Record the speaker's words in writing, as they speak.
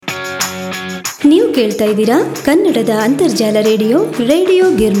ನೀವು ಕೇಳ್ತಾ ಇದ್ದೀರಾ ಕನ್ನಡದ ಅಂತರ್ಜಾಲ ರೇಡಿಯೋ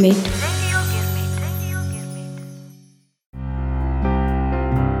ಗಿರ್ಮಿಟ್.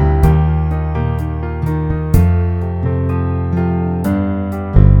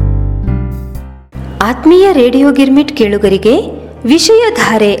 ಆತ್ಮೀಯ ರೇಡಿಯೋ ಗಿರ್ಮಿಟ್ ಕೇಳುಗರಿಗೆ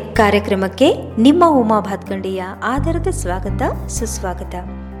ವಿಷಯಧಾರೆ ಕಾರ್ಯಕ್ರಮಕ್ಕೆ ನಿಮ್ಮ ಉಮಾ ಭಾತ್ಕಂಡೆಯ ಆಧಾರದ ಸ್ವಾಗತ ಸುಸ್ವಾಗತ.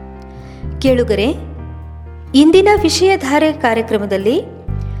 ಕೇಳುಗರೆ, ಇಂದಿನ ವಿಷಯಧಾರೆ ಕಾರ್ಯಕ್ರಮದಲ್ಲಿ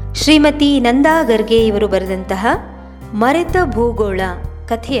ಶ್ರೀಮತಿ ನಂದಾ ಗರ್ಗೆ ಇವರು ಬರೆದಂತಹ ಮರೆತ ಭೂಗೋಳ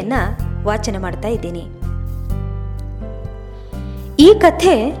ಕಥೆಯನ್ನು ವಾಚನ ಮಾಡ್ತಾ ಇದ್ದೀನಿ. ಈ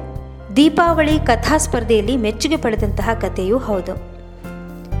ಕಥೆ ದೀಪಾವಳಿ ಕಥಾ ಸ್ಪರ್ಧೆಯಲ್ಲಿ ಮೆಚ್ಚುಗೆ ಪಡೆದಂತಹ ಕಥೆಯೂ ಹೌದು.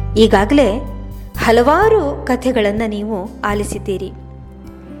 ಈಗಾಗಲೇ ಹಲವಾರು ಕಥೆಗಳನ್ನು ನೀವು ಆಲಿಸಿದ್ದೀರಿ.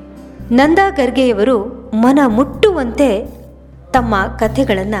 ನಂದಾ ಗರ್ಗೆಯವರು ಮನ ಮುಟ್ಟುವಂತೆ ತಮ್ಮ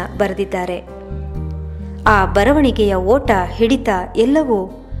ಕಥೆಗಳನ್ನು ಬರೆದಿದ್ದಾರೆ. ಆ ಬರವಣಿಗೆಯ ಓಟ, ಹಿಡಿತ ಎಲ್ಲವೂ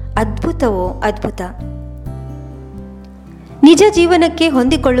ಅದ್ಭುತವೋ ಅದ್ಭುತ. ನಿಜ ಜೀವನಕ್ಕೆ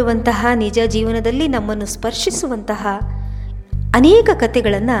ಹೊಂದಿಕೊಳ್ಳುವಂತಹ, ನಿಜ ಜೀವನದಲ್ಲಿ ನಮ್ಮನ್ನು ಸ್ಪರ್ಶಿಸುವಂತಹ ಅನೇಕ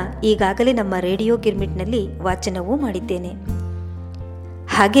ಕಥೆಗಳನ್ನು ಈಗಾಗಲೇ ನಮ್ಮ ರೇಡಿಯೋ ಗಿರ್ಮಿಟ್ನಲ್ಲಿ ವಾಚನವೂ ಮಾಡಿದ್ದೇನೆ.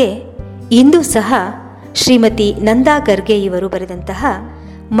 ಹಾಗೆ ಇಂದು ಸಹ ಶ್ರೀಮತಿ ನಂದಾ ಗರ್ಗೆ ಇವರು ಬರೆದಂತಹ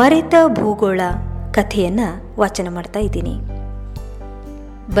ಮರೆತ ಭೂಗೋಳ ಕಥೆಯನ್ನು ವಾಚನ ಮಾಡ್ತಾ ಇದ್ದೀನಿ.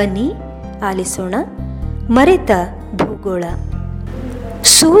 ಬನ್ನಿ ಆಲಿಸೋಣ. ಮರೆತ ಭೂಗೋಳ.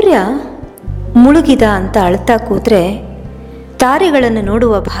 ಸೂರ್ಯ ಮುಳುಗಿದ ಅಂತ ಅಳ್ತಾ ಕೂತ್ರೆ ತಾರೆಗಳನ್ನು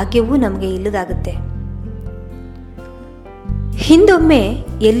ನೋಡುವ ಭಾಗ್ಯವೂ ನಮಗೆ ಇಲ್ಲದಾಗುತ್ತೆ. ಹಿಂದೊಮ್ಮೆ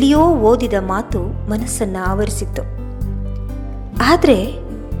ಎಲ್ಲಿಯೋ ಓದಿದ ಮಾತು ಮನಸ್ಸನ್ನು ಆವರಿಸಿತ್ತು. ಆದರೆ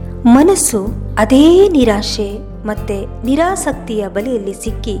ಮನಸ್ಸು ಅದೇ ನಿರಾಶೆ ಮತ್ತು ನಿರಾಸಕ್ತಿಯ ಬಲೆಯಲ್ಲಿ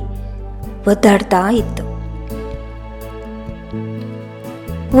ಸಿಕ್ಕಿ ಒದ್ದಾಡ್ತಾ ಇತ್ತು.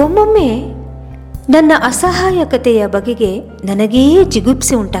 ಒಮ್ಮೊಮ್ಮೆ ನನ್ನ ಅಸಹಾಯಕತೆಯ ಬಗೆಗೆ ನನಗೇ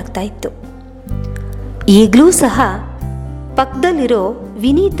ಜಿಗುಪ್ಸೆ ಉಂಟಾಗ್ತಾ ಇತ್ತು. ಈಗಲೂ ಸಹ ಪಕ್ಕದಲ್ಲಿರೋ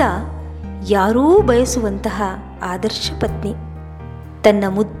ವಿನೀತಾ ಯಾರೂ ಬಯಸುವಂತಹ ಆದರ್ಶ ಪತ್ನಿ. ತನ್ನ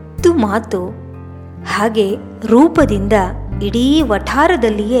ಮುದ್ದು ಮಾತು ಹಾಗೆ ರೂಪದಿಂದ ಇಡೀ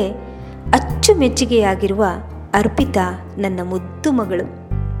ವಠಾರದಲ್ಲಿಯೇ ಅಚ್ಚುಮೆಚ್ಚುಗೆಯಾಗಿರುವ ಅರ್ಪಿತಾ ನನ್ನ ಮುದ್ದು ಮಗಳು.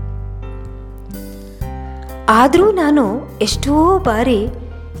 ಆದರೂ ನಾನು ಎಷ್ಟೋ ಬಾರಿ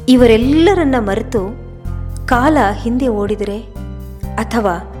ಇವರೆಲ್ಲರನ್ನ ಮರೆತು ಕಾಲ ಹಿಂದೆ ಓಡಿದರೆ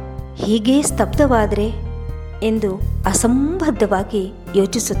ಅಥವಾ ಹೀಗೇ ಸ್ತಬ್ಧವಾದರೆ ಎಂದು ಅಸಂಬದ್ಧವಾಗಿ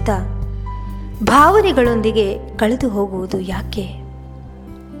ಯೋಚಿಸುತ್ತಾ ಭಾವನೆಗಳೊಂದಿಗೆ ಕಳೆದು ಹೋಗುವುದು ಯಾಕೆ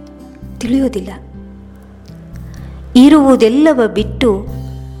ತಿಳಿಯೋದಿಲ್ಲ. ಇರುವುದೆಲ್ಲವ ಬಿಟ್ಟು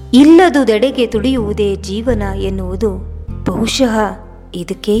ಇಲ್ಲದುದೆಡೆಗೆ ತುಡಿಯುವುದೇ ಜೀವನ ಎನ್ನುವುದು ಬಹುಶಃ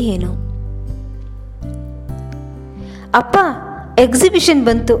ಇದಕ್ಕೇ ಏನು. ಅಪ್ಪ, ಎಕ್ಸಿಬಿಷನ್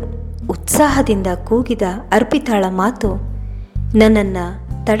ಬಂತು, ಉತ್ಸಾಹದಿಂದ ಕೂಗಿದ ಅರ್ಪಿತಾಳ ಮಾತು ನನ್ನನ್ನು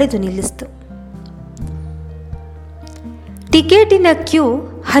ತಡೆದು ನಿಲ್ಲಿಸಿತು. ಟಿಕೆಟಿನ ಕ್ಯೂ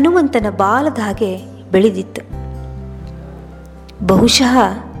ಹನುಮಂತನ ಬಾಲದ ಹಾಗೆ ಬೆಳೆದಿತ್ತು. ಬಹುಶಃ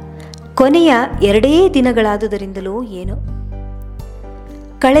ಕೊನೆಯ 2 ದಿನಗಳಾದುದರಿಂದಲೋ ಏನೋ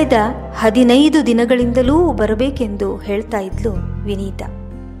ಕಳೆದ 15 ದಿನಗಳಿಂದಲೂ ಬರಬೇಕೆಂದು ಹೇಳ್ತಾ ಇದ್ಲು ವಿನೀತಾ.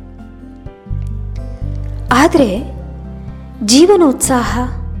 ಆದರೆ ಜೀವನೋತ್ಸಾಹ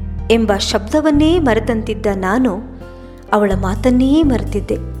ಎಂಬ ಶಬ್ದವನ್ನೇ ಮರೆತಂತಿದ್ದ ನಾನು ಅವಳ ಮಾತನ್ನೇ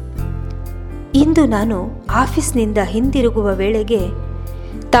ಮರೆತಿದ್ದೆ. ಇಂದು ನಾನು ಆಫೀಸ್ನಿಂದ ಹಿಂದಿರುಗುವ ವೇಳೆಗೆ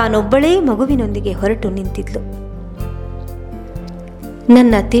ತಾನೊಬ್ಬಳೇ ಮಗುವಿನೊಂದಿಗೆ ಹೊರಟು ನಿಂತಿದ್ಲು.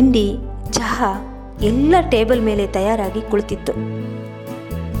 ನನ್ನ ತಿಂಡಿ, ಚಹಾ ಎಲ್ಲ ಟೇಬಲ್ ಮೇಲೆ ತಯಾರಾಗಿ ಕುಳಿತಿತ್ತು.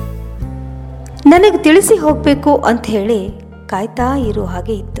 ನನಗೆ ತಿಳಿಸಿ ಹೋಗಬೇಕು ಅಂತ ಹೇಳಿ ಕಾಯ್ತಾ ಇರೋ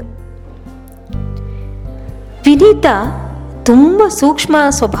ಹಾಗೆ ಇತ್ತು. ವಿನೀತಾ ತುಂಬ ಸೂಕ್ಷ್ಮ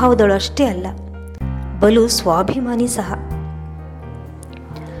ಸ್ವಭಾವದಳಷ್ಟೇ ಅಲ್ಲ, ಬಲು ಸ್ವಾಭಿಮಾನಿ ಸಹ.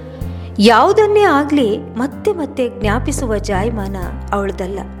 ಯಾವುದನ್ನೇ ಆಗಲಿ ಮತ್ತೆ ಮತ್ತೆ ಜ್ಞಾಪಿಸುವ ಜಾಯಮಾನ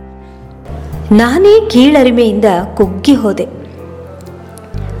ಅವಳದಲ್ಲ. ನಾನೇ ಕೀಳರಿಮೆಯಿಂದ ಕುಗ್ಗಿ ಹೋದೆ.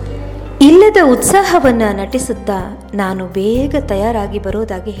 ಇಲ್ಲದ ಉತ್ಸಾಹವನ್ನು ನಟಿಸುತ್ತಾ ನಾನು ಬೇಗ ತಯಾರಾಗಿ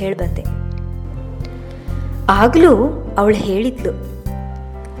ಬರೋದಾಗಿ ಹೇಳಿಬಂದೆ. ಆಗಲೂ ಅವಳು ಹೇಳಿದ್ಲು,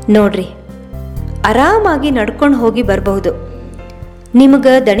 ನೋಡ್ರಿ, ಆರಾಮಾಗಿ ನಡ್ಕೊಂಡು ಹೋಗಿ ಬರಬಹುದು,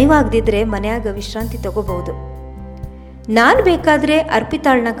 ನಿಮಗೆ ದಣಿವಾಗದಿದ್ರೆ ಮನೆಯಾಗ ವಿಶ್ರಾಂತಿ ತಗೋಬಹುದು, ನಾನು ಬೇಕಾದರೆ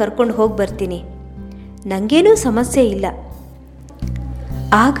ಅರ್ಪಿತಾಳನ್ನ ಕರ್ಕೊಂಡು ಹೋಗಿ ಬರ್ತೀನಿ, ನನಗೇನೂ ಸಮಸ್ಯೆ ಇಲ್ಲ.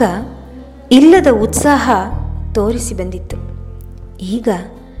 ಆಗ ಇಲ್ಲದ ಉತ್ಸಾಹ ತೋರಿಸಿ ಬಂದಿತ್ತು. ಈಗ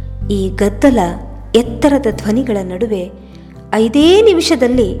ಈ ಗದ್ದಲ, ಎತ್ತರದ ಧ್ವನಿಗಳ ನಡುವೆ 5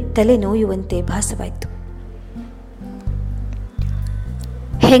 ನಿಮಿಷದಲ್ಲಿ ತಲೆ ನೋಯುವಂತೆ ಭಾಸವಾಯಿತು.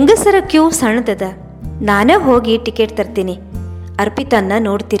 ಹೆಂಗಸರ ಕ್ಯೂ ಸಣ್ಣದದ, ನಾನೇ ಹೋಗಿ ಟಿಕೆಟ್ ತರ್ತೀನಿ, ಅರ್ಪಿತಾನ್ನ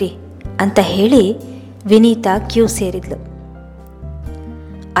ನೋಡ್ತೀರಿ ಅಂತ ಹೇಳಿ ವಿನೀತಾ ಕ್ಯೂ ಸೇರಿದ್ಲು.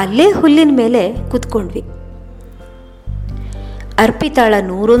 ಅಲ್ಲೇ ಹುಲ್ಲಿನ ಮೇಲೆ ಕೂತ್ಕೊಂಡ್ವಿ. ಅರ್ಪಿತಾಳ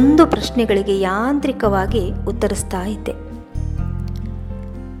 101 ಪ್ರಶ್ನೆಗಳಿಗೆ ಯಾಂತ್ರಿಕವಾಗಿ ಉತ್ತರಿಸ್ತಾ ಇದ್ದೆ.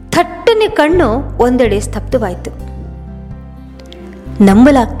 ಥಟ್ಟನೆ ಕಣ್ಣು ಒಂದೆಡೆ ಸ್ತಬ್ಧವಾಯಿತು.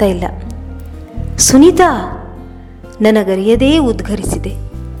 ನಂಬಲಾಗ್ತಾ ಇಲ್ಲ. ಸುನೀತಾ, ನನಗರಿಯದೇ ಉದ್ಘರಿಸಿದೆ.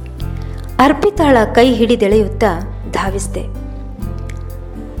 ಅರ್ಪಿತಾಳ ಕೈ ಹಿಡಿದೆಳೆಯುತ್ತಾ ಧಾವಿಸಿದೆ.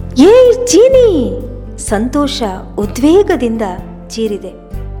 ಏ ಚೀನಿ! ಸಂತೋಷ ಉದ್ವೇಗದಿಂದ ಚೀರಿದೆ.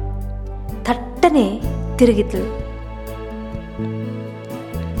 ಥಟ್ಟನೆ ತಿರುಗಿದ್ಳು.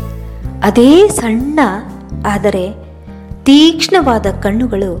 ಅದೇ ಸಣ್ಣ ಆದರೆ ತೀಕ್ಷ್ಣವಾದ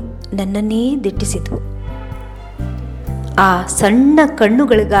ಕಣ್ಣುಗಳು ನನ್ನನ್ನೇ ದಿಟ್ಟಿಸಿದ್ವು. ಆ ಸಣ್ಣ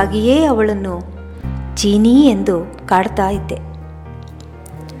ಕಣ್ಣುಗಳಿಗಾಗಿಯೇ ಅವಳನ್ನು ಚೀನಿ ಎಂದು ಕಾಡ್ತಾ ಇದ್ದೆ.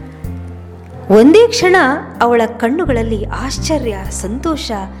 ಒಂದೇ ಕ್ಷಣ ಅವಳ ಕಣ್ಣುಗಳಲ್ಲಿ ಆಶ್ಚರ್ಯ,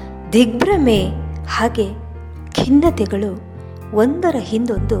 ಸಂತೋಷ, ದಿಗ್ಭ್ರಮೆ ಹಾಗೆ ಖಿನ್ನತೆಗಳು ಒಂದರ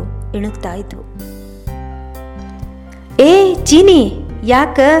ಹಿಂದೊಂದು ಇಣುಕ್ತಾ ಇದ್ವು. ಏ ಚೀನಿ,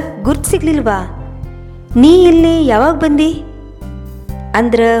 ಯಾಕ ಗುರ್ತು ಸಿಗ್ಲಿಲ್ವಾ? ನೀ ಇಲ್ಲಿ ಯಾವಾಗ ಬಂದಿ?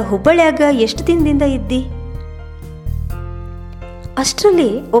 ಅಂದ್ರ ಹುಬ್ಬಳ್ಳಿಯಾಗ ಎಷ್ಟು ದಿನದಿಂದ ಇದ್ದಿ?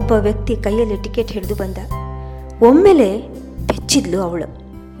 ಅಷ್ಟರಲ್ಲಿ ಒಬ್ಬ ವ್ಯಕ್ತಿ ಕೈಯಲ್ಲಿ ಟಿಕೆಟ್ ಹಿಡಿದು ಬಂದ. ಒಮ್ಮೆಲೆ ಬೆಚ್ಚಿದ್ಲು ಅವಳು.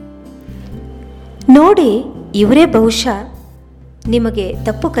 ನೋಡಿ, ಇವರೇ ಬಹುಶಃ ನಿಮಗೆ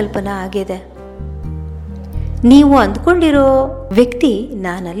ತಪ್ಪು ಕಲ್ಪನಾ ಆಗಿದೆ. ನೀವು ಅಂದ್ಕೊಂಡಿರೋ ವ್ಯಕ್ತಿ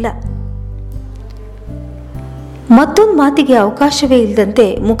ನಾನಲ್ಲ. ಮತ್ತೊಂದು ಮಾತಿಗೆ ಅವಕಾಶವೇ ಇಲ್ಲದಂತೆ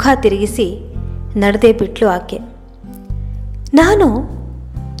ಮುಖ ತಿರುಗಿಸಿ ನಡೆದೇ ಬಿಟ್ಲು ಆಕೆ. ನಾನು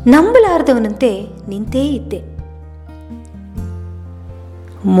ನಂಬಲಾರದವನಂತೆ ನಿಂತೇ ಇದ್ದೆ.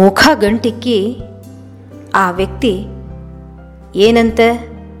 ಮುಖ ಗಂಟಿಕ್ಕಿ ಆ ವ್ಯಕ್ತಿ ಏನಂತ,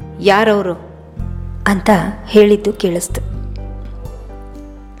 ಯಾರವರು ಅಂತ ಹೇಳಿದ್ದು ಕೇಳಿಸ್ತು.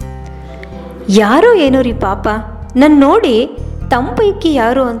 ಯಾರೋ ಏನೋ ರೀ ಪಾಪ, ನನ್ನ ನೋಡಿ ತಂಪೈಕಿ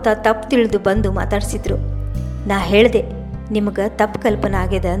ಯಾರೋ ಅಂತ ತಪ್ಪು ತಿಳಿದು ಬಂದು ಮಾತಾಡ್ಸಿದ್ರು. ನಾ ಹೇಳಿದೆ ನಿಮಗೆ ತಪ್ಪು ಕಲ್ಪನೆ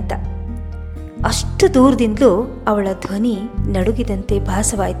ಆಗ್ಯದ ಅಂತ. ಅಷ್ಟು ದೂರದಿಂದಲೂ ಅವಳ ಧ್ವನಿ ನಡುಗಿದಂತೆ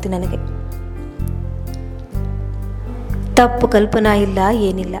ಭಾಸವಾಯಿತು ನನಗೆ. ತಪ್ಪು ಕಲ್ಪನಾ ಇಲ್ಲ,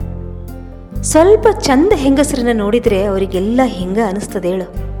 ಏನಿಲ್ಲ. ಸ್ವಲ್ಪ ಚಂದ ಹೆಂಗಸರನ್ನ ನೋಡಿದರೆ ಅವರಿಗೆಲ್ಲ ಹಿಂಗ ಅನಿಸ್ತದೆ ಹೇಳು.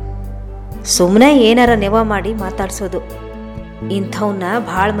 ಸುಮ್ಮನೆ ಏನಾರ ನೆವ ಮಾಡಿ ಮಾತಾಡ್ಸೋದು. ಇಂಥವನ್ನ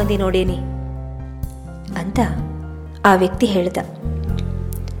ಭಾಳ ಮಂದಿ ನೋಡೇನಿ ಅಂತ ಆ ವ್ಯಕ್ತಿ ಹೇಳ್ದ.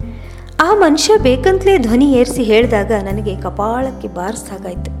 ಆ ಮನುಷ್ಯ ಬೇಕಂತಲೇ ಧ್ವನಿ ಏರಿಸಿ ಹೇಳಿದಾಗ ನನಗೆ ಕಪಾಳಕ್ಕೆ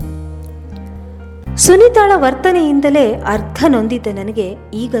ಬಾರಿಸಾಗಾಯ್ತು. ಸುನೀತಾಳ ವರ್ತನೆಯಿಂದಲೇ ಅರ್ಧ ನೊಂದಿದ್ದ ನನಗೆ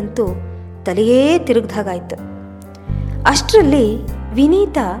ಈಗಂತೂ ತಲೆಯೇ ತಿರುಗ್ದಾಗಾಯ್ತು. ಅಷ್ಟರಲ್ಲಿ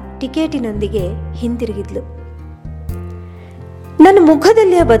ವಿನೀತಾ ಟಿಕೆಟಿನೊಂದಿಗೆ ಹಿಂದಿರುಗಿದ್ಲು. ನನ್ನ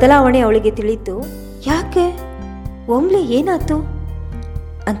ಮುಖದಲ್ಲಿಯ ಬದಲಾವಣೆ ಅವಳಿಗೆ ತಿಳಿಯಿತು. ಯಾಕೆ, ಒಮ್ಲೆ ಏನಾಯ್ತು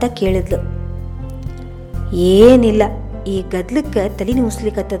ಅಂತ ಕೇಳಿದ್ಲು. ಏನಿಲ್ಲ, ಈ ಗದ್ಲಕ್ಕೆ ತಲೆ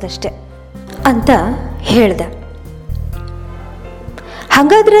ನುಸ್ಲಿಕ್ಕತ್ತದಷ್ಟೆ ಅಂತ ಹೇಳ್ದ.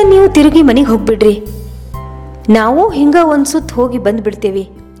 ಹಾಗಾದ್ರೆ ನೀವು ತಿರುಗಿ ಮನೆಗೆ ಹೋಗ್ಬಿಡ್ರಿ, ನಾವು ಹಿಂಗ ಒಂದು ಸುತ್ತ ಹೋಗಿ ಬಂದ್ಬಿಡ್ತೇವಿ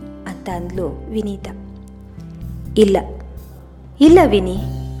ಅಂತ ಅಂದ್ಲು ವಿನೀತಾ. ಇಲ್ಲ ಇಲ್ಲ ವಿನಿ,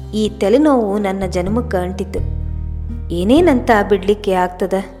 ಈ ತಲೆನೋವು ನನ್ನ ಜನ್ಮಕ್ಕೆ ಅಂಟಿತ್ತು. ಏನೇನಂತ ಬಿಡ್ಲಿಕ್ಕೆ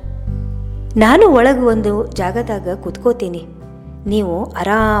ಆಗ್ತದ? ನಾನು ಒಳಗೆ ಒಂದು ಜಾಗದಾಗ ಕೂತ್ಕೋತೀನಿ, ನೀವು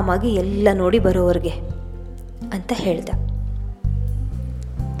ಆರಾಮಾಗಿ ಎಲ್ಲ ನೋಡಿ ಬರೋವರೆಗೆ ಅಂತ ಹೇಳ್ದ.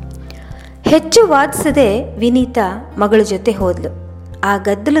 ಹೆಚ್ಚು ವಾದಿಸದೆ ವಿನೀತಾ ಮಗಳ ಜೊತೆ ಹೋದ್ಲು. ಆ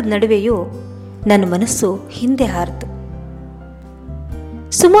ಗದ್ದಲದ ನಡುವೆಯೂ ನನ್ನ ಮನಸ್ಸು ಹಿಂದೆ ಹಾರಿತು.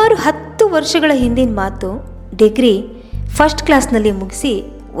 ಸುಮಾರು 10 ವರ್ಷಗಳ ಹಿಂದಿನ ಮಾತು. ಡಿಗ್ರಿ ಫಸ್ಟ್ ಕ್ಲಾಸ್ನಲ್ಲಿ ಮುಗಿಸಿ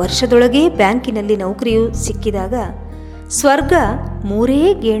ವರ್ಷದೊಳಗೆ ಬ್ಯಾಂಕಿನಲ್ಲಿ ನೌಕರಿಯೂ ಸಿಕ್ಕಿದಾಗ ಸ್ವರ್ಗ 3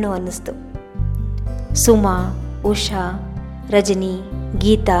 ಗೇಣು ಅನ್ನಿಸ್ತು. ಸುಮಾ, ಉಷಾ, ರಜನಿ,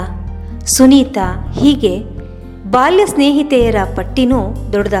 ಗೀತಾ, ಸುನೀತಾ ಹೀಗೆ ಬಾಲ್ಯ ಸ್ನೇಹಿತೆಯರ ಪಟ್ಟಿನೂ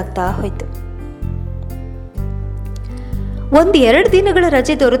ದೊಡ್ಡದಾಗ್ತಾ ಹೋಯ್ತು. 1-2 ದಿನಗಳ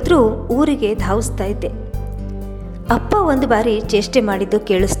ರಜೆ ದೊರೆತರೂ ಊರಿಗೆ ಧಾವಿಸ್ತಾ ಇದ್ದೆ. ಅಪ್ಪ ಒಂದು ಬಾರಿ ಚೇಷ್ಟೆ ಮಾಡಿದ್ದು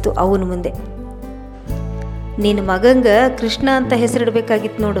ಕೇಳಿಸ್ತು ಅವನ ಮುಂದೆ. ನಿನ್ನ ಮಗಂಗ ಕೃಷ್ಣ ಅಂತ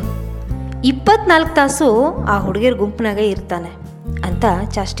ಹೆಸರಿಡಬೇಕಾಗಿತ್ತು ನೋಡು, 24 ತಾಸು ಆ ಹುಡುಗಿಯರ ಗುಂಪಿನಾಗ ಇರ್ತಾನೆ ಅಂತ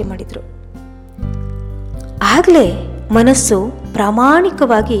ಚಾಷ್ಟೆ ಮಾಡಿದ್ರು. ಆಗಲೇ ಮನಸ್ಸು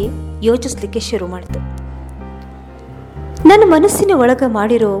ಪ್ರಾಮಾಣಿಕವಾಗಿ ಯೋಚಿಸ್ಲಿಕ್ಕೆ ಶುರು ಮಾಡಿತು. ನನ್ನ ಮನಸ್ಸಿನ ಒಳಗೆ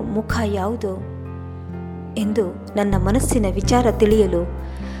ಮಾಡಿರೋ ಮುಖ ಯಾವುದು ಎಂದು ನನ್ನ ಮನಸ್ಸಿನ ವಿಚಾರ ತಿಳಿಯಲು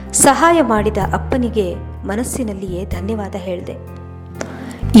ಸಹಾಯ ಮಾಡಿದ ಅಪ್ಪನಿಗೆ ಮನಸ್ಸಿನಲ್ಲಿಯೇ ಧನ್ಯವಾದ ಹೇಳಿದೆ.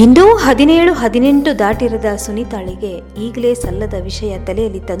 ಇನ್ನೂ 17-18 ದಾಟಿರದ ಸುನೀತಾಳಿಗೆ ಈಗಲೇ ಸಲ್ಲದ ವಿಷಯ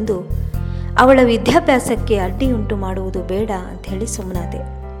ತಲೆಯಲ್ಲಿ ತಂದು ಅವಳ ವಿದ್ಯಾಭ್ಯಾಸಕ್ಕೆ ಅಡ್ಡಿಯುಂಟು ಮಾಡುವುದು ಬೇಡ ಅಂತ ಹೇಳಿ ಸುಮ್ಮನಾದೆ.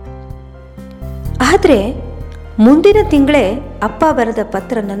 ಆದರೆ ಮುಂದಿನ ತಿಂಗಳೇ ಅಪ್ಪ ಬರೆದ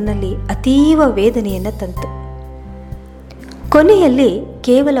ಪತ್ರ ನನ್ನಲ್ಲಿ ಅತೀವ ವೇದನೆಯನ್ನು ತಂತು. ಕೊನೆಯಲ್ಲಿ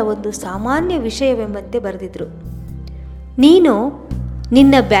ಕೇವಲ ಒಂದು ಸಾಮಾನ್ಯ ವಿಷಯವೆಂಬಂತೆ ಬರೆದಿದ್ರು. ನೀನು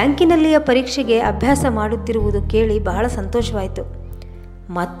ನಿನ್ನ ಬ್ಯಾಂಕಿನಲ್ಲಿಯ ಪರೀಕ್ಷೆಗೆ ಅಭ್ಯಾಸ ಮಾಡುತ್ತಿರುವುದು ಕೇಳಿ ಬಹಳ ಸಂತೋಷವಾಯಿತು.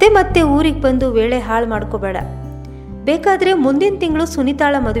 ಮತ್ತೆ ಮತ್ತೆ ಊರಿಗೆ ಬಂದು ವೇಳೆ ಹಾಳು ಮಾಡ್ಕೋಬೇಡ. ಬೇಕಾದರೆ ಮುಂದಿನ ತಿಂಗಳು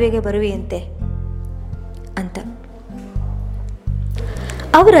ಸುನೀತಾಳ ಮದುವೆಗೆ ಬರುವೆಯಂತೆ ಅಂತ.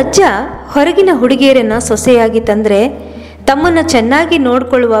 ಅವರಜ್ಜ ಹೊರಗಿನ ಹುಡುಗಿಯರನ್ನು ಸೊಸೆಯಾಗಿ ತಂದರೆ ತಮ್ಮನ್ನು ಚೆನ್ನಾಗಿ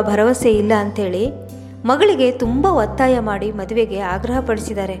ನೋಡಿಕೊಳ್ಳುವ ಭರವಸೆ ಇಲ್ಲ ಅಂಥೇಳಿ ಮಗಳಿಗೆ ತುಂಬ ಒತ್ತಾಯ ಮಾಡಿ ಮದುವೆಗೆ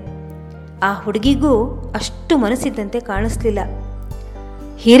ಆಗ್ರಹಪಡಿಸಿದ್ದಾರೆ. ಆ ಹುಡುಗಿಗೂ ಅಷ್ಟು ಮನಸ್ಸಿದ್ದಂತೆ ಕಾಣಿಸ್ಲಿಲ್ಲ.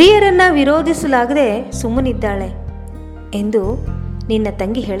 ಹಿರಿಯರನ್ನು ವಿರೋಧಿಸಲಾಗದೆ ಸುಮ್ಮನಿದ್ದಾಳೆ ಎಂದು ನಿನ್ನ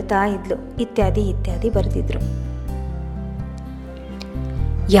ತಂಗಿ ಹೇಳ್ತಾ ಇದ್ಲು, ಇತ್ಯಾದಿ ಇತ್ಯಾದಿ ಬರೆದಿದ್ರು.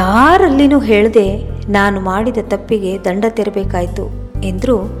 ಯಾರಲ್ಲಿನೂ ಹೇಳದೆ ನಾನು ಮಾಡಿದ ತಪ್ಪಿಗೆ ದಂಡ ತೆರಬೇಕಾಯಿತು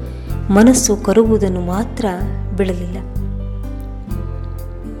ಎಂದರೂ ಮನಸ್ಸು ಕರುವುದನ್ನು ಮಾತ್ರ ಬಿಡಲಿಲ್ಲ.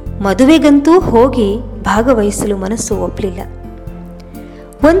 ಮದುವೆಗಂತೂ ಹೋಗಿ ಭಾಗವಹಿಸಲು ಮನಸ್ಸು ಒಪ್ಪಲಿಲ್ಲ.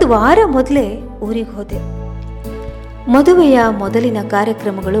 ಒಂದು ವಾರ ಮೊದಲೇ ಊರಿಗೆ ಹೋದೆ. ಮದುವೆಯ ಮೊದಲಿನ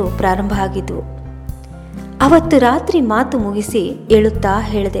ಕಾರ್ಯಕ್ರಮಗಳು ಪ್ರಾರಂಭ ಆಗಿದ್ವು. ಅವತ್ತು ರಾತ್ರಿ ಮಾತು ಮುಗಿಸಿ ಏಳುತ್ತಾ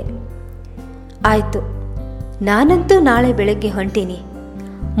ಹೇಳಿದೆ, ಆಯಿತು, ನಾನಂತೂ ನಾಳೆ ಬೆಳಗ್ಗೆ ಹೊಂಟೀನಿ.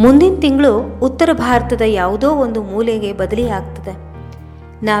 ಮುಂದಿನ ತಿಂಗಳು ಉತ್ತರ ಭಾರತದ ಯಾವುದೋ ಒಂದು ಮೂಲೆಗೆ ಬದಲಿ ಆಗ್ತದೆ.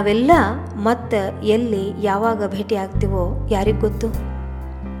 ನಾವೆಲ್ಲ ಮತ್ತೆ ಎಲ್ಲಿ ಯಾವಾಗ ಭೇಟಿ ಆಗ್ತೀವೋ ಯಾರಿಗೂ ಗೊತ್ತು.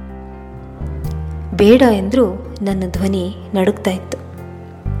 ಬೇಡ ಎಂದರೂ ನನ್ನ ಧ್ವನಿ ನಡುಗ್ತಾ ಇತ್ತು.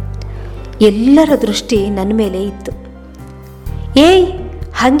 ಎಲ್ಲರ ದೃಷ್ಟಿ ನನ್ನ ಮೇಲೆ ಇತ್ತು. ಏಯ್,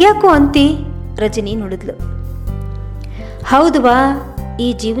 ಹಂಗ್ಯಾಕೋ ಅಂತಿ? ರಜನಿ ನುಡಿದ್ಲು. ಹೌದುವಾ, ಈ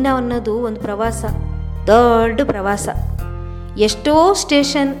ಜೀವನ ಅನ್ನೋದು ಒಂದು ಪ್ರವಾಸ, ದೊಡ್ಡ ಪ್ರವಾಸ. ಎಷ್ಟೋ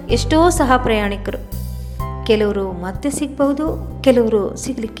ಸ್ಟೇಷನ್, ಎಷ್ಟೋ ಸಹ ಪ್ರಯಾಣಿಕರು. ಕೆಲವರು ಮತ್ತೆ ಸಿಗ್ಬಹುದು, ಕೆಲವರು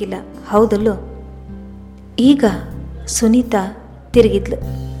ಸಿಗ್ಲಿಕ್ಕಿಲ್ಲ. ಹೌದಲ್ಲೋ? ಈಗ ಸುನೀತಾ ತಿರುಗಿದ್ಲು.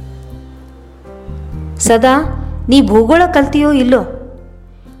 ಸದಾ ನೀ ಭೂಗೋಳ ಕಲ್ತೀಯೋ ಇಲ್ಲೋ?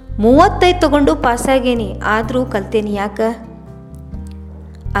 35 ತಗೊಂಡು ಪಾಸಾಗೇನಿ, ಆದರೂ ಕಲ್ತೇನಿ ಯಾಕ?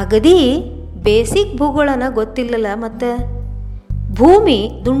 ಅಗದಿ ಬೇಸಿಕ್ ಭೂಗೋಳನ ಗೊತ್ತಿಲ್ಲಲ್ಲ ಮತ್ತೆ? ಭೂಮಿ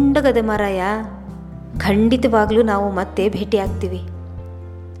ದುಂಡಗದ ಮರಾಯ. ಖಂಡಿತವಾಗ್ಲೂ ನಾವು ಮತ್ತೆ ಭೇಟಿ ಆಗ್ತೀವಿ.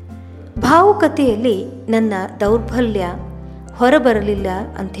 ಭಾವುಕತೆಯಲ್ಲಿ ನನ್ನ ದೌರ್ಬಲ್ಯ ಹೊರಬರಲಿಲ್ಲ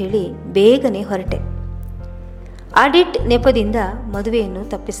ಅಂಥೇಳಿ ಬೇಗನೆ ಹೊರಟೆ. ಆಡಿಟ್ ನೆಪದಿಂದ ಮದುವೆಯನ್ನು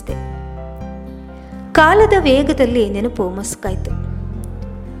ತಪ್ಪಿಸಿದೆ. ಕಾಲದ ವೇಗದಲ್ಲಿ ನೆನಪು ಮಸ್ಕಾಯಿತು.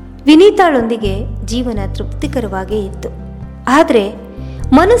 ವಿನೀತಾಳೊಂದಿಗೆ ಜೀವನ ತೃಪ್ತಿಕರವಾಗೇ ಇತ್ತು. ಆದರೆ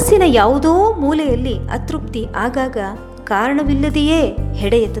ಮನಸ್ಸಿನ ಯಾವುದೋ ಮೂಲೆಯಲ್ಲಿ ಅತೃಪ್ತಿ ಆಗಾಗ ಕಾರಣವಿಲ್ಲದೆಯೇ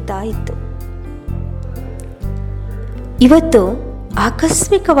ಹೆಡೆ ಎತ್ತುತ್ತಾ ಇತ್ತು. ಇವತ್ತು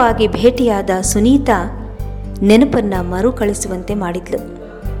ಆಕಸ್ಮಿಕವಾಗಿ ಭೇಟಿಯಾದ ಸುನೀತಾ ನೆನಪನ್ನು ಮರುಕಳಿಸುವಂತೆ ಮಾಡಿದ್ಲು.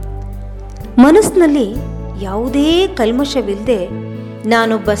 ಮನಸ್ಸಿನಲ್ಲಿ ಯಾವುದೇ ಕಲ್ಮಶವಿಲ್ಲದೆ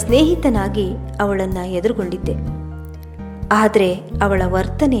ನಾನೊಬ್ಬ ಸ್ನೇಹಿತನಾಗಿ ಅವಳನ್ನು ಎದುರುಗೊಂಡಿದ್ದೆ. ಆದರೆ ಅವಳ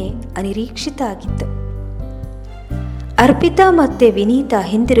ವರ್ತನೆ ಅನಿರೀಕ್ಷಿತ ಆಗಿತ್ತು. ಅರ್ಪಿತಾ ಮತ್ತು ವಿನೀತಾ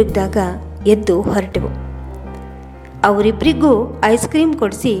ಹಿಂದಿರುಗಿದಾಗ ಎದ್ದು ಹೊರಟೆವು. ಅವರಿಬ್ಬರಿಗೂ ಐಸ್ ಕ್ರೀಮ್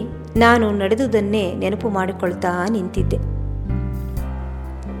ಕೊಡಿಸಿ ನಾನು ನಡೆದುದನ್ನೇ ನೆನಪು ಮಾಡಿಕೊಳ್ತಾ ನಿಂತಿದ್ದೆ.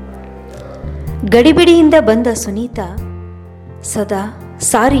 ಗಡಿಬಿಡಿಯಿಂದ ಬಂದ ಸುನೀತಾ ಸದಾ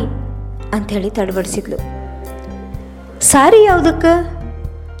ಸಾರಿ ಅಂಥೇಳಿ ತಡಬಡಿಸಿದ್ಲು. ಸಾರಿ ಯಾವುದಕ್ಕ?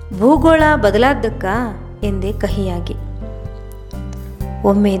 ಭೂಗೋಳ ಬದಲಾದ್ದಕ್ಕ ಎಂದೆ ಕಹಿಯಾಗಿ.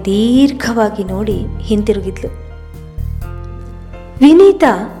 ಒಮ್ಮೆ ದೀರ್ಘವಾಗಿ ನೋಡಿ ಹಿಂತಿರುಗಿದ್ಲು.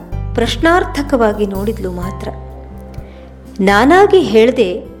 ವಿನೀತಾ ಪ್ರಶ್ನಾರ್ಥಕವಾಗಿ ನೋಡಿದ್ಲು ಮಾತ್ರ. ನಾನಾಗಿ ಹೇಳದೆ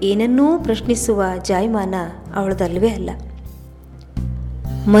ಏನನ್ನೂ ಪ್ರಶ್ನಿಸುವ ಜಾಯಮಾನ ಅವಳದಲ್ವೇ ಅಲ್ಲ.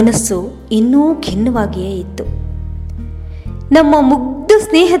 ಮನಸ್ಸು ಇನ್ನೂ ಖಿನ್ನವಾಗಿಯೇ ಇತ್ತು. ನಮ್ಮ ಮುಗ್ಧ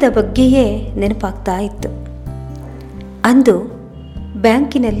ಸ್ನೇಹದ ಬಗ್ಗೆಯೇ ನೆನಪಾಗ್ತಾ ಇತ್ತು. ಅಂದು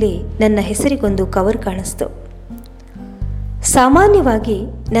ಬ್ಯಾಂಕಿನಲ್ಲಿ ನನ್ನ ಹೆಸರಿಗೊಂದು ಕವರ್ ಕಾಣಿಸ್ತು. ಸಾಮಾನ್ಯವಾಗಿ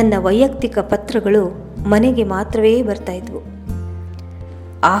ನನ್ನ ವೈಯಕ್ತಿಕ ಪತ್ರಗಳು ಮನೆಗೆ ಮಾತ್ರವೇ ಬರ್ತಾ ಇದ್ವು.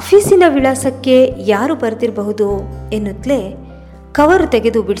 ಆಫೀಸಿನ ವಿಳಾಸಕ್ಕೆ ಯಾರು ಬರೆದಿರಬಹುದು ಎನ್ನುತ್ತಲೇ ಕವರು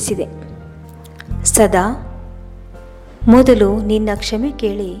ತೆಗೆದು ಬಿಡಿಸಿದೆ. ಸದಾ, ಮೊದಲು ನಿನ್ನ ಕ್ಷಮೆ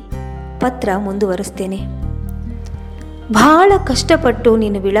ಕೇಳಿ ಪತ್ರ ಮುಂದುವರಿಸ್ತೇನೆ. ಬಹಳ ಕಷ್ಟಪಟ್ಟು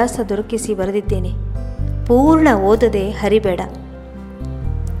ನಿನ್ನ ವಿಳಾಸ ದೊರಕಿಸಿ ಬರೆದಿದ್ದೇನೆ. ಪೂರ್ಣ ಓದದೆ ಹರಿಬೇಡ.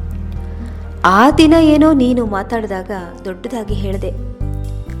 ಆ ದಿನ ಏನೋ ನೀನು ಮಾತಾಡಿದಾಗ ದೊಡ್ಡದಾಗಿ ಹೇಳಿದೆ,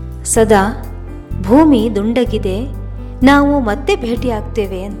 ಸದಾ ಭೂಮಿ ದುಂಡಗಿದೆ, ನಾವು ಮತ್ತೆ ಭೇಟಿ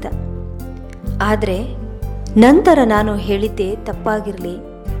ಆಗ್ತೇವೆ ಅಂತ. ಆದರೆ ನಂತರ ನಾನು ಹೇಳಿದ್ದೆ ತಪ್ಪಾಗಿರಲಿ,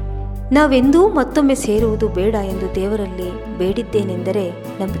 ನಾವೆಂದೂ ಮತ್ತೊಮ್ಮೆ ಸೇರುವುದು ಬೇಡ ಎಂದು ದೇವರಲ್ಲಿ ಬೇಡಿದ್ದೇನೆಂದರೆ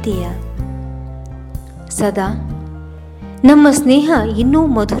ನಂಬ್ತೀಯ? ಸದಾ, ನಮ್ಮ ಸ್ನೇಹ ಇನ್ನೂ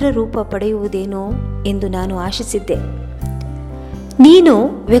ಮಧುರ ರೂಪ ಪಡೆಯುವುದೇನೋ ಎಂದು ನಾನು ಆಶಿಸಿದ್ದೆ.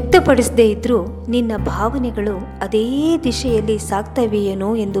 ನೀನು ವ್ಯಕ್ತಪಡಿಸದೇ ಇದ್ರೂ ನಿನ್ನ ಭಾವನೆಗಳು ಅದೇ ದಿಶೆಯಲ್ಲಿ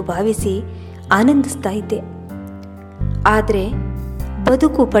ಸಾಗ್ತವೆಯೇನೋ ಎಂದು ಭಾವಿಸಿ ಆನಂದಿಸ್ತಾ ಇದ್ದೆ. ಆದರೆ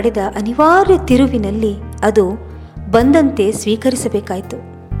ಬದುಕು ಪಡೆದ ಅನಿವಾರ್ಯ ತಿರುವಿನಲ್ಲಿ ಅದು ಬಂದಂತೆ ಸ್ವೀಕರಿಸಬೇಕಾಯಿತು.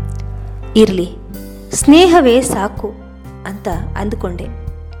 ಇರಲಿ, ಸ್ನೇಹವೇ ಸಾಕು ಅಂತ ಅಂದುಕೊಂಡೆ.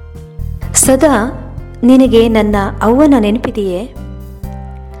 ಸದಾ ನಿನಗೆ ನನ್ನ ಅವ್ವನ ನೆನಪಿದೆಯೇ?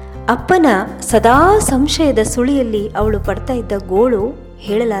 ಅಪ್ಪನ ಸದಾ ಸಂಶಯದ ಸುಳಿಯಲ್ಲಿ ಅವಳು ಪಡ್ತಾ ಇದ್ದ ಗೋಳು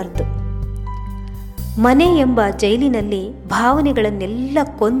ಹೇಳಲಾರದು. ಮನೆ ಎಂಬ ಜೈಲಿನಲ್ಲಿ ಭಾವನೆಗಳನ್ನೆಲ್ಲ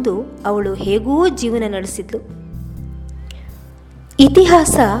ಕೊಂದು ಅವಳು ಹೇಗೋ ಜೀವನ ನಡೆಸಿದ್ಲು.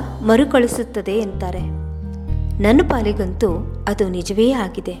 ಇತಿಹಾಸ ಮರುಕಳಿಸುತ್ತದೆ ಎಂತಾರೆ. ನನ್ನ ಪಾಲಿಗಂತೂ ಅದು ನಿಜವೇ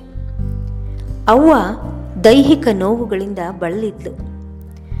ಆಗಿದೆ. ಅವ್ವ ದೈಹಿಕ ನೋವುಗಳಿಂದ ಬಳಲಿದ್ಲು.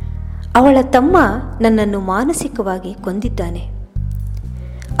 ಅವಳ ತಮ್ಮ ನನ್ನನ್ನು ಮಾನಸಿಕವಾಗಿ ಕೊಂದಿದ್ದಾನೆ.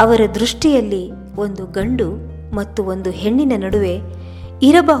 ಅವರ ದೃಷ್ಟಿಯಲ್ಲಿ ಒಂದು ಗಂಡು ಮತ್ತು ಒಂದು ಹೆಣ್ಣಿನ ನಡುವೆ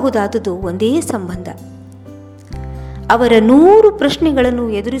ಇರಬಹುದಾದುದು ಒಂದೇ ಸಂಬಂಧ. ಅವರ 100 ಪ್ರಶ್ನೆಗಳನ್ನು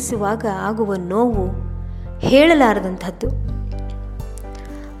ಎದುರಿಸುವಾಗ ಆಗುವ ನೋವು ಹೇಳಲಾರದಂಥದ್ದು.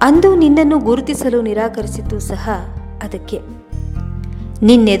 ಅಂದು ನಿನ್ನನ್ನು ಗುರುತಿಸಲು ನಿರಾಕರಿಸಿದ್ದು ಸಹ ಅದಕ್ಕೆ.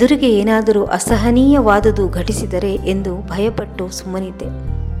 ನಿನ್ನೆದುರಿಗೆ ಏನಾದರೂ ಅಸಹನೀಯವಾದುದು ಘಟಿಸಿದರೆ ಎಂದು ಭಯಪಟ್ಟು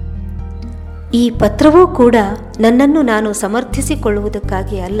ಸುಮ್ಮನಿದ್ದೆ. ಈ ಪತ್ರವೂ ಕೂಡ ನನ್ನನ್ನು ನಾನು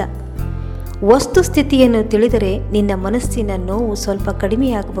ಸಮರ್ಥಿಸಿಕೊಳ್ಳುವುದಕ್ಕಾಗಿ ಅಲ್ಲ. ವಸ್ತುಸ್ಥಿತಿಯನ್ನು ತಿಳಿದರೆ ನಿನ್ನ ಮನಸ್ಸಿನ ನೋವು ಸ್ವಲ್ಪ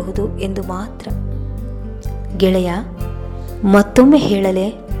ಕಡಿಮೆಯಾಗಬಹುದು ಎಂದು ಮಾತ್ರ. ಗೆಳೆಯ, ಮತ್ತೊಮ್ಮೆ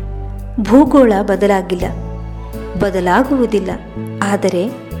ಹೇಳಲೆ, ಭೂಗೋಳ ಬದಲಾಗಿಲ್ಲ, ಬದಲಾಗುವುದಿಲ್ಲ.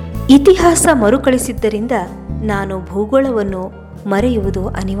 ಆದರೆ ಇತಿಹಾಸ ಮರುಕಳಿಸಿದ್ದರಿಂದ ನಾನು ಭೂಗೋಳವನ್ನು ಮರೆಯುವುದು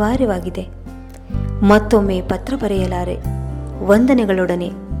ಅನಿವಾರ್ಯವಾಗಿದೆ. ಮತ್ತೊಮ್ಮೆ ಪತ್ರ ಬರೆಯಲಾರೆ.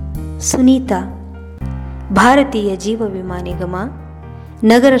 ವಂದನೆಗಳೊಡನೆ, ಸುನೀತಾ, ಭಾರತೀಯ ಜೀವ ವಿಮಾ ನಿಗಮ,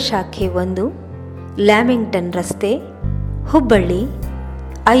 ನಗರ ಶಾಖೆ 1, ಲ್ಯಾಮಿಂಗ್ಟನ್ ರಸ್ತೆ, ಹುಬ್ಬಳ್ಳಿ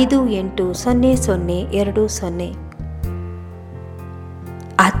 580020.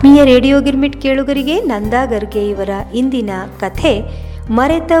 ಆತ್ಮೀಯ ರೇಡಿಯೋ ಗಿರ್ಮಿಟ್ ಕೇಳುಗರಿಗೆ ನಂದಾ ಗರ್ಗೆ ಇವರ ಇಂದಿನ ಕಥೆ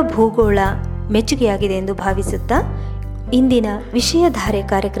ಮರೆತ ಭೂಗೋಳ ಮೆಚ್ಚುಗೆಯಾಗಿದೆ ಎಂದು ಭಾವಿಸುತ್ತಾ ಇಂದಿನ ವಿಷಯಧಾರೆ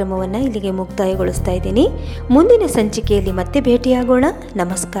ಕಾರ್ಯಕ್ರಮವನ್ನು ಇಲ್ಲಿಗೆ ಮುಕ್ತಾಯಗೊಳಿಸ್ತಾ ಇದ್ದೀನಿ. ಮುಂದಿನ ಸಂಚಿಕೆಯಲ್ಲಿ ಮತ್ತೆ ಭೇಟಿಯಾಗೋಣ.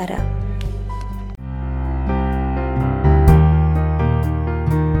 ನಮಸ್ಕಾರ.